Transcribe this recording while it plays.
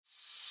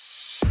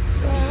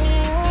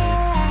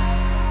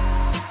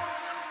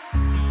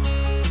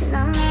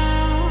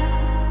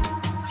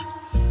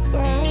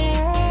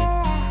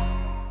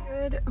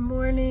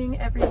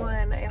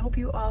everyone. I hope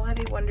you all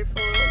had a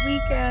wonderful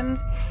weekend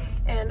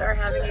and are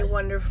having a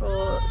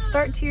wonderful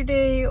start to your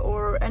day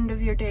or end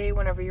of your day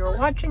whenever you're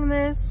watching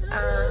this.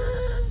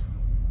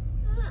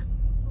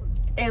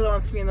 Ayla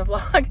wants to be in the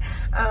vlog.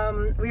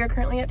 We are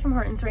currently at Tim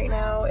Hortons right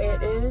now.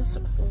 It is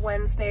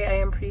Wednesday. I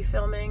am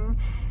pre-filming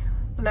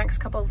the next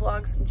couple of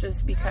vlogs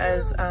just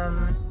because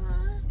I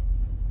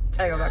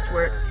go back to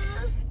work.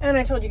 And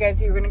I told you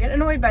guys you were gonna get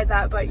annoyed by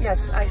that, but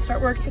yes, I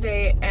start work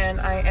today and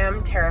I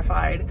am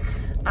terrified.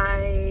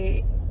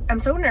 I am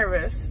so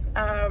nervous.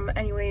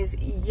 Anyways,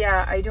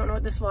 yeah, I don't know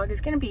what this vlog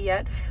is gonna be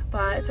yet,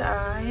 but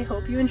I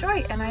hope you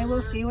enjoy and I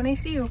will see you when I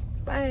see you.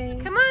 Bye.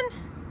 Come on.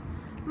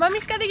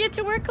 Mommy's gotta get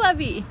to work,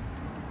 Lovey.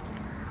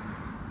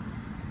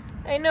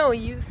 I know,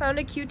 you found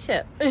a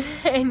Q-tip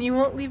and you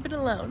won't leave it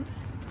alone.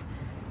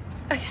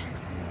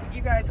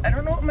 You guys, I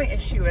don't know what my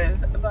issue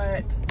is,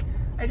 but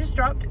I just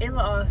dropped Ayla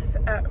off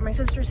at my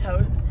sister's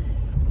house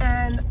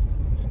and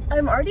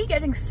I'm already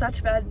getting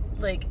such bad,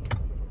 like,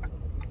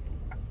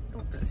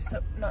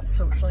 not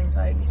social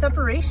anxiety,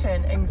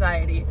 separation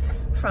anxiety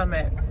from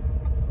it.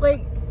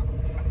 Like,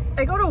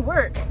 I go to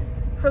work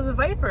for the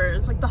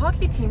Vipers, like the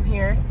hockey team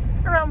here,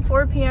 around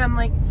 4 p.m.,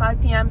 like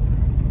 5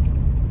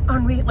 p.m.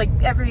 on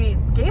every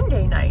game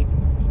day night.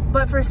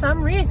 But for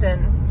some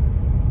reason,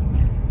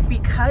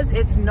 because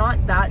it's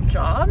not that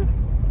job,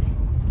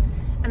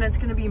 and it's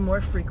gonna be more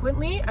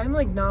frequently, I'm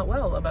like not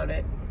well about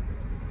it.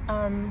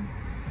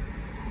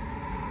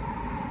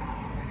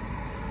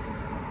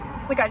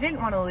 Like I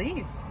didn't want to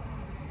leave,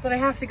 but I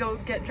have to go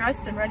get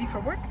dressed and ready for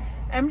work.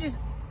 I'm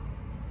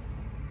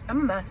a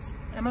mess.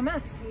 I'm a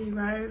mess. Hey you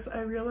guys,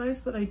 I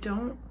realized that I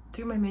don't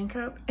do my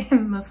makeup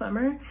in the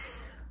summer.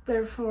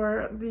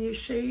 Therefore, the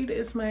shade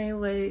is my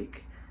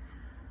like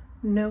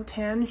no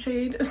tan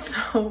shade,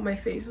 so my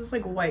face is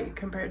like white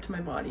compared to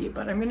my body,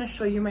 but I'm gonna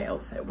show you my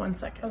outfit 1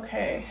 second.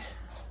 Okay.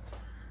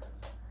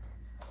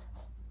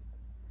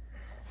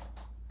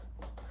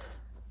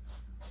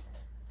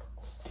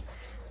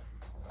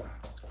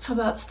 So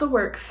that's the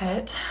work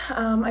fit.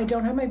 I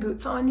don't have my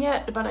boots on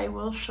yet, but I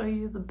will show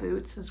you the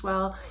boots as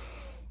well.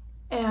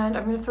 And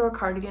I'm gonna throw a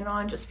cardigan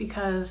on just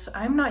because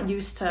I'm not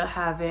used to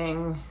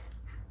having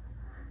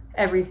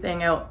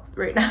everything out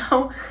right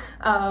now.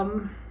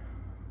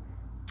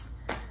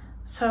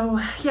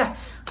 So yeah,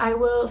 I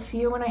will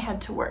see you when I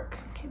head to work.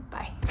 Okay,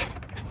 bye.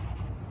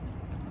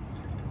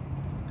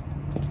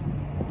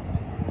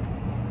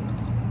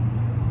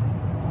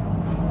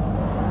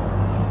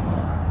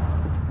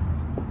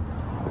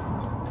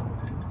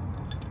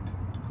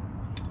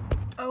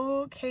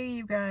 Okay,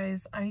 you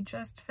guys, I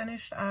just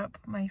finished up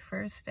my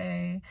first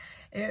day.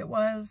 It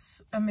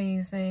was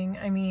amazing.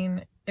 I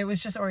mean, it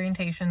was just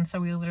orientation, so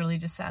we literally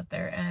just sat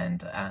there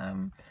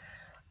and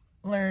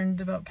learned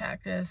about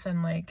Cactus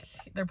and like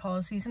their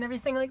policies and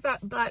everything like that.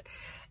 But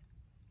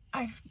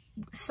a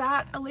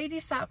lady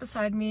sat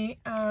beside me,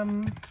 her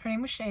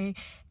name was Shay,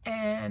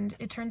 and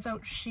it turns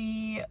out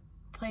she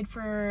played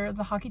for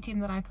the hockey team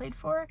that I played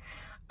for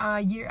a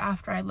year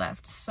after I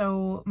left.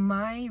 So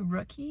my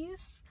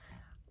rookies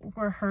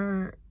were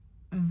her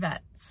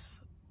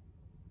vets,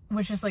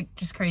 which is like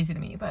just crazy to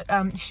me. But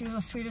she was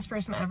the sweetest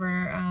person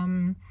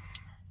ever.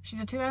 She's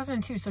a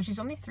 2002, so she's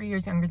only 3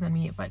 years younger than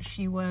me, but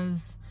she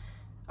was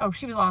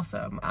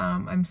awesome.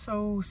 I'm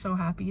so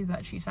happy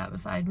that she sat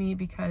beside me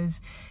because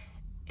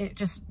it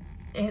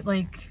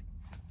like,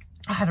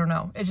 I don't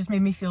know, it just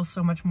made me feel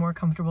so much more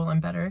comfortable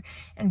and better,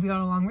 and we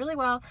got along really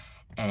well.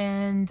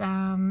 And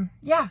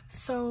yeah,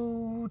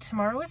 so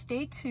tomorrow is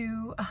day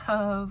 2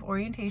 of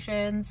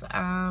orientations,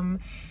 and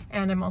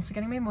I'm also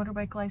getting my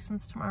motorbike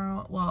license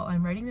tomorrow. Well,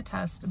 I'm writing the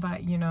test,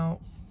 but you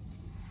know,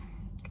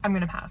 I'm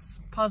gonna pass.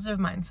 Positive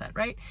mindset,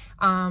 right?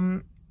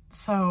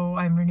 So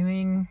I'm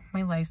renewing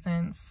my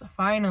license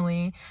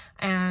finally,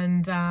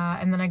 and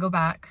then I go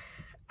back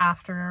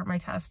after my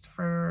test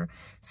for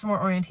some more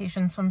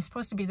orientation. So I'm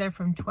supposed to be there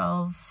from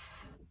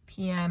 12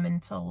 p.m.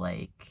 until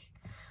like,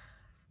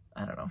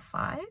 I don't know,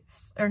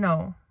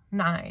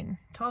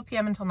 12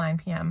 p.m. until 9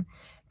 p.m.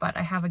 But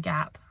I have a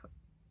gap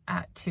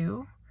at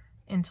 2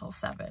 until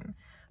 7.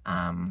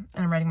 And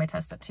I'm writing my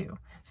test at 2.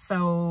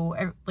 So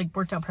it like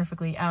worked out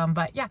perfectly.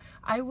 But yeah,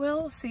 I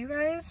will see you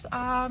guys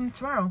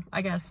tomorrow,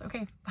 I guess.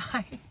 Okay,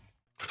 bye.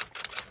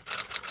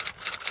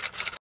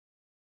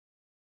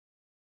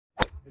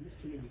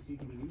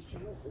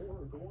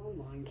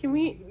 Can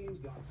we?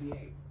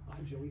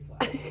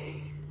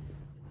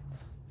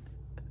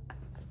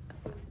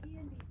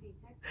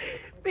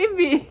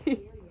 Baby,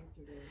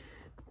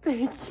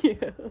 thank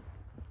you.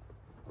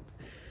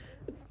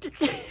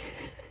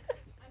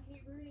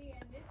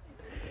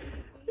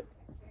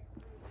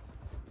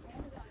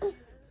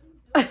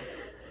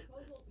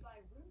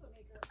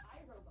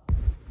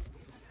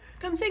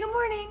 Come say good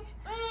morning.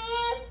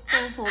 Oh,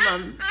 hold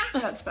on.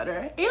 That's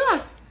better.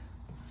 Ayla,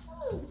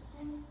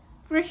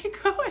 where are you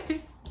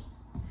going?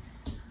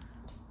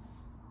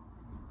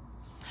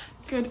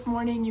 Good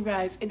morning, you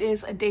guys. It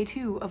is a day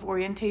 2 of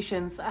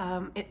orientations.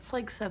 It's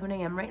like 7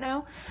 a.m. right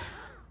now.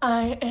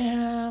 I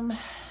am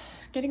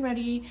getting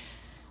ready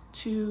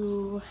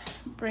to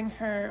bring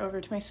her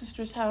over to my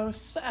sister's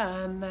house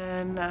and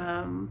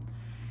then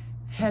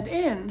head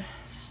in.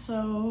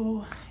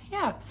 So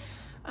yeah,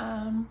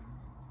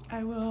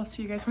 I will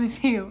see you guys when I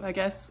see you, I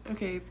guess.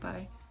 Okay,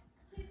 bye.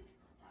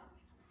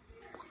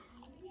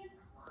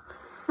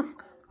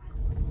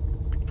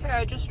 Okay,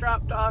 I just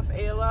dropped off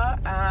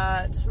Ayla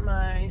at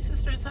my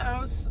sister's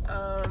house.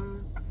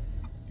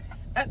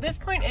 At this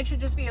point, it should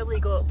just be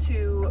illegal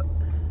to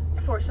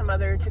force a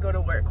mother to go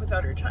to work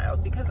without her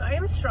child, because I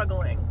am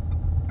struggling.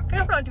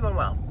 I'm not doing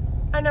well.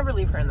 I never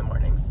leave her in the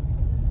mornings.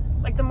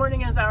 Like, the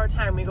morning is our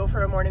time. We go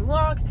for a morning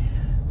walk,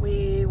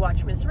 we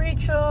watch Miss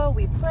Rachel,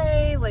 we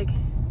play. Like,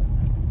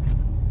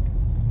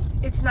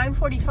 it's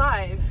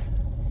 9:45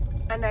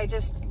 and I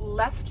just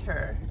left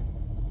her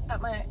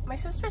at my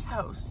sister's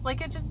house.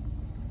 Like, it just,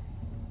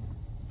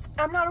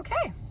 I'm not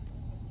okay.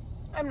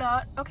 I'm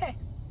not okay.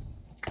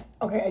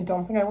 Okay, I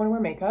don't think I want to wear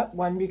makeup.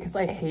 One, because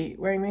I hate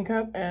wearing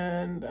makeup,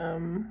 and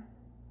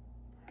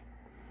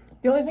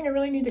the only thing I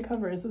really need to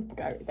cover is this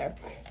guy right there.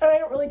 And I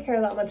don't really care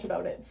that much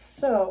about it.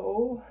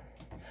 So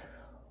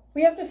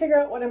we have to figure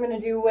out what I'm going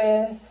to do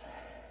with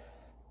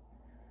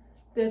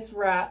this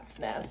rat's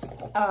nest.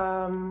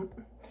 Are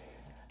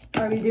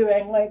we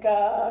doing like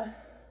a,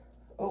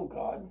 oh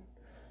God,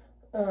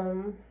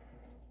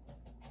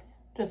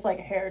 just like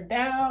hair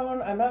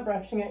down? I'm not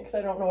brushing it because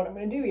I don't know what I'm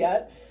going to do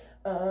yet.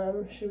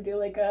 Should we do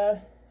like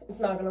a, it's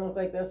not gonna look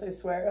like this, I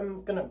swear.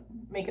 I'm gonna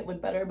make it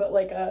look better, but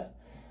like a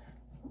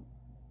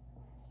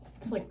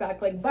slick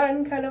back like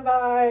bun kind of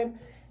vibe.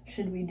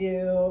 Should we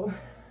do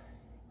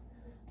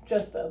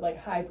just a like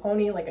high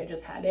pony like I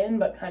just had in,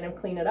 but kind of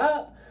clean it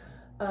up?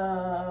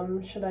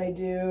 Should I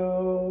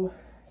do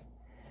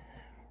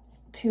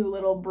two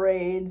little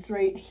braids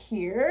right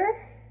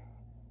here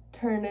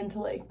turned into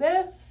like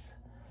this?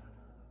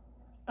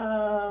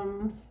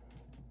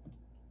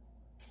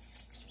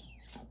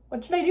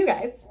 What should I do,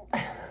 guys?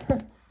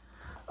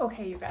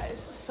 Okay, you guys,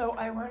 so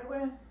I went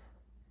with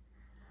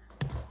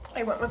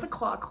a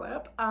claw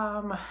clip.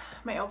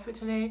 My outfit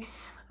today,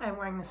 I'm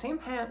wearing the same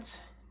pants,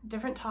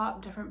 different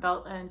top, different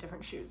belt, and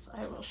different shoes.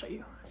 I will show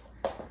you.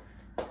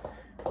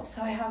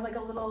 So I have like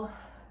a little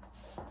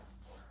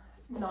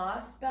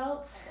knot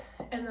belt,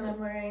 and then I'm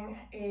wearing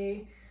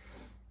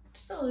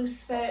just a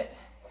loose fit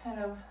kind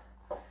of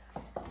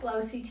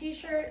blousey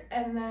t-shirt,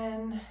 and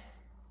then,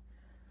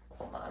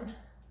 hold on,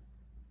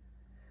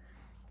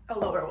 a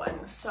lower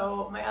one.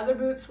 So my other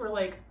boots were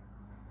like,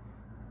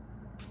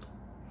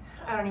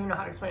 I don't even know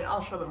how to explain it.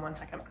 I'll show them one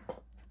second.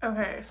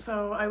 Okay,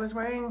 so I was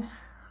wearing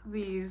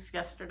these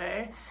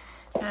yesterday,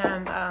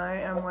 and I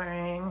am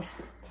wearing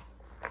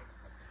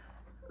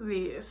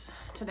these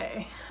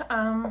today.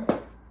 I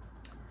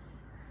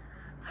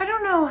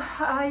don't know,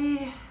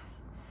 I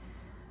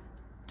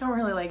don't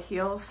really like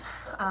heels.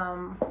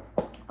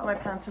 But my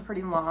pants are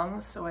pretty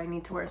long, so I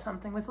need to wear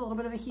something with a little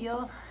bit of a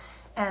heel.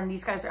 And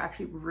these guys are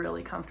actually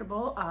really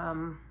comfortable.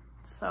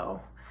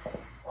 So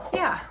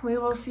yeah, we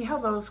will see how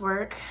those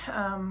work.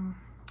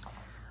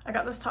 I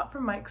got this top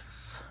from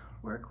Mike's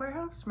Work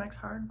Warehouse, Mark's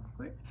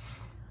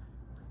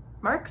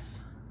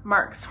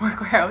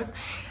Work Warehouse.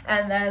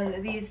 And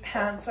then these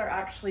pants are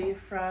actually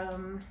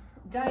from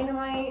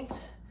Dynamite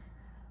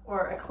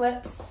or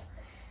Eclipse.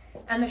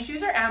 And the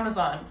shoes are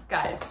Amazon,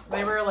 guys.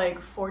 They were like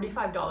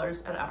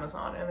 $45 at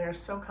Amazon, and they're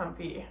so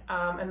comfy.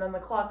 And then the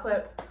claw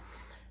clip,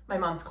 my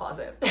mom's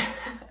closet.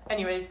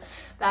 Anyways,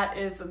 that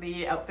is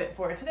the outfit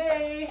for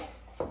today.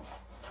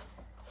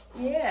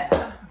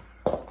 Yeah.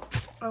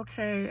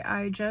 Okay,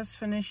 I just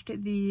finished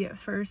the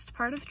first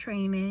part of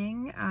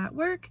training at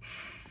work,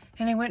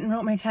 and I went and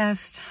wrote my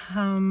test.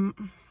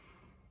 I'm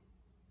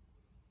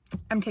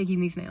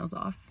taking these nails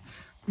off.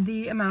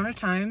 The amount of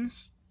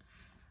times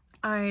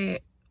I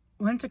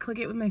went to click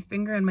it with my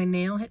finger and my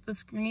nail hit the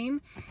screen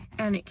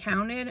and it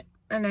counted,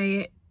 and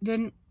I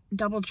didn't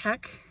double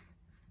check,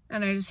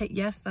 and I just hit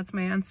yes, that's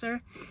my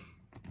answer,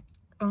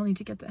 only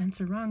to get the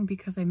answer wrong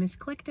because I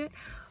misclicked it.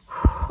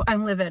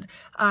 I'm livid.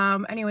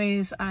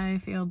 Anyways, I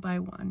failed by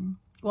 1.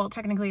 Well,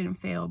 technically I didn't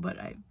fail, but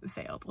I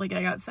failed. Like,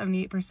 I got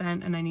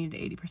 78% and I needed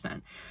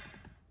 80%.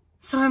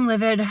 So I'm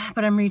livid,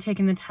 but I'm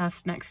retaking the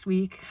test next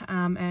week.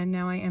 And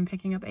now I am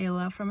picking up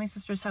Ayla from my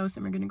sister's house,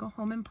 and we're gonna go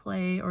home and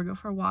play or go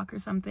for a walk or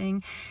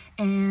something.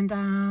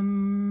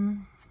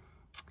 And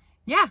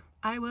yeah,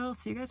 I will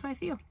see you guys when I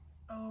see you.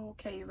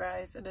 Okay, you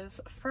guys, it is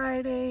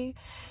Friday,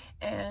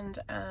 and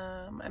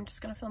I'm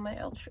just gonna film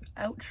my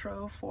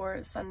outro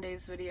for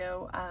Sunday's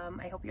video.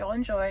 I hope you all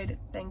enjoyed.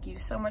 Thank you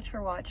so much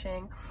for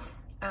watching.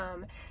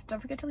 Don't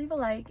forget to leave a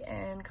like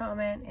and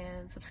comment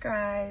and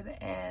subscribe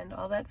and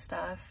all that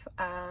stuff.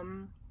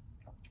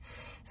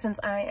 Since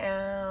I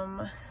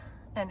am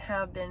and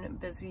have been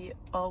busy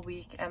all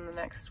week and the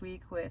next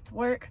week with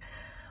work,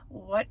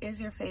 what is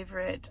your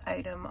favorite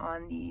item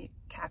on the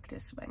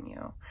cactus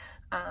menu?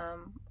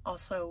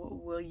 Also,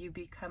 will you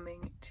be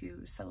coming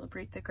to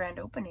celebrate the grand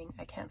opening?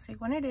 I can't say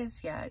when it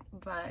is yet,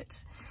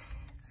 but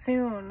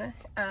soon.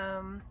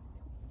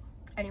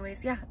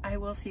 Anyways, yeah, I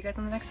will see you guys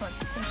on the next one.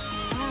 Thank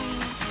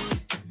you.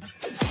 Bye.